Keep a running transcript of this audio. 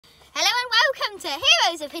Hello and welcome to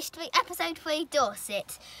Heroes of History, episode 3,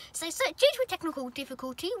 Dorset. So due to a technical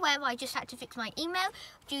difficulty where I just had to fix my email,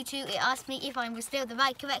 due to it asked me if I was still the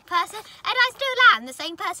correct person, and I still am the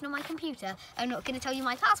same person on my computer. I'm not going to tell you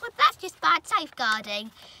my password, that's just bad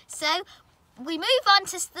safeguarding. So we move on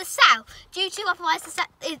to the south, due to otherwise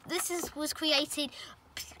was created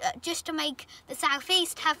just to make the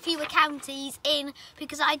southeast have fewer counties in,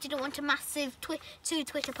 because I didn't want a massive two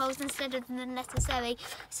Twitter polls instead of the necessary.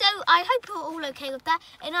 So I hope you're all okay with that,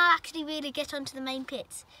 and I'll actually really get onto the main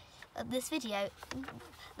bits of this video.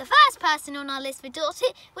 The first person on our list for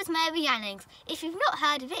Dorset was Mary Annings. If you've not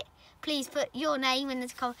heard of it, please put your name in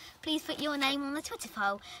the please put your name on the Twitter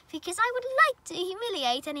poll, because I would like to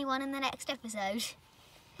humiliate anyone in the next episode.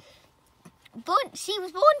 She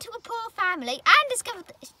was born to a poor family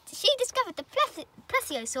and she discovered the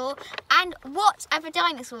plesiosaur and what of a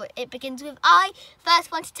dinosaur. It begins with I.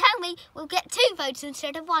 First one to tell me will get 2 votes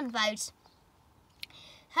instead of 1 vote.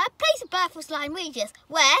 Her place of birth was Lyme Regis,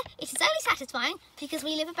 where it is only satisfying because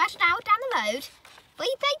we live about an hour down the road.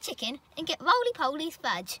 We play chicken and get roly-poly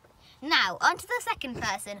fudge. Now, on to the second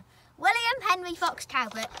person. William Henry Fox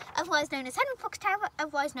Talbot, otherwise known as Henry Fox Talbot,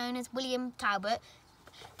 otherwise known as William Talbot.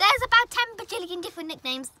 There's about 10 bajillion different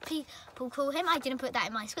nicknames people call him. I didn't put that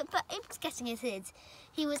in my script, but I'm guessing it is.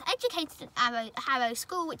 He was educated at Harrow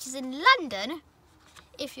School, which is in London,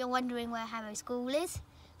 if you're wondering where Harrow School is,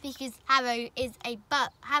 because Harrow is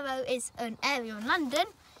an area in London.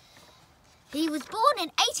 He was born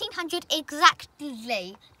in 1800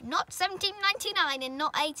 exactly, not 1799 and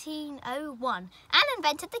not 1801, and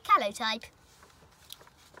invented the calotype.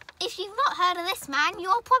 If you've not heard of this man,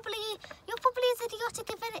 you're probably as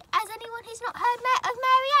idiotic as anyone who's not heard of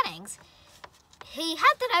Mary Annings. He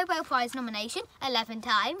had the Nobel Prize nomination 11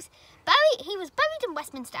 times. He was buried in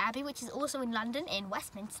Westminster Abbey, which is also in London, in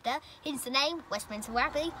Westminster. Hence the name, Westminster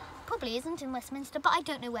Abbey. Probably isn't in Westminster, but I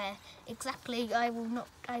don't know where exactly. And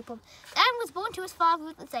was born to his father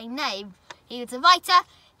with the same name. He was a writer.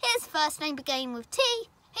 His first name began with T.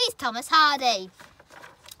 He's Thomas Hardy.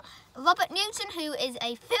 Robert Newton, who is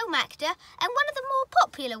a film actor and one of the more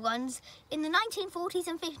popular ones in the 1940s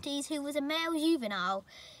and 50s, who was a male juvenile.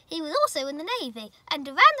 He was also in the Navy and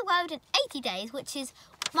around the world in 80 days, which is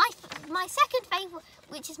my second favourite,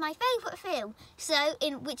 which is my favourite film.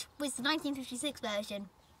 Which was the 1956 version.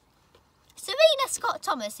 Serena Scott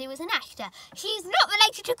Thomas, who was an actor. She's not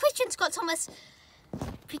related to Christian Scott Thomas,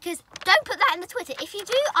 because don't put that in the Twitter. If you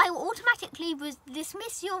do, I will automatically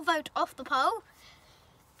dismiss your vote off the poll.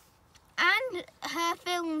 And her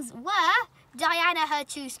films were Diana, Her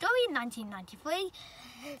True Story in 1993,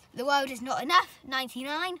 The World Is Not Enough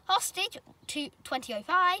 99, Hostage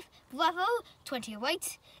 2005, Bravo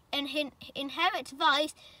 2008, and Inherit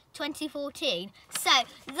Vice 2014. So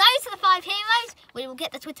those are the 5 heroes. We will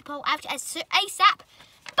get the Twitter poll out ASAP.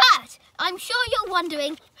 But I'm sure you're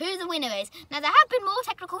wondering who the winner is. Now, there have been more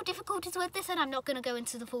technical difficulties with this, and I'm not going to go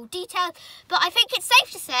into the full detail. But I think it's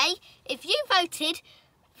safe to say, if you voted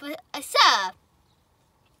for a Sir,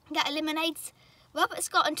 that eliminates Robert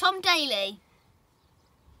Scott and Tom Daly,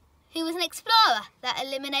 who was an explorer. That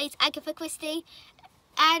eliminates Agatha Christie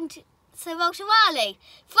and Sir Walter Raleigh.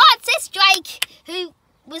 Francis Drake, who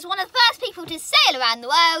was one of the first people to sail around the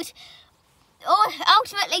world,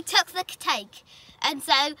 ultimately took the cake. And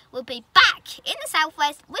so we'll be back in the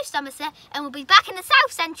southwest with Somerset, and we'll be back in the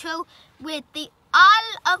south central with the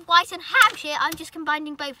Isle of Wight and Hampshire. I'm just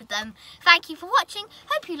combining both of them. Thank you for watching.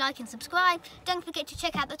 Hope you like and subscribe. Don't forget to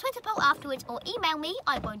check out the Twitter poll afterwards, or email me.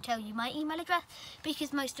 I won't tell you my email address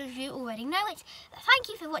because most of you already know it. Thank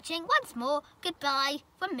you for watching once more. Goodbye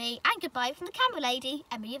from me, and goodbye from the camera lady,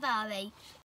 Emily Avari.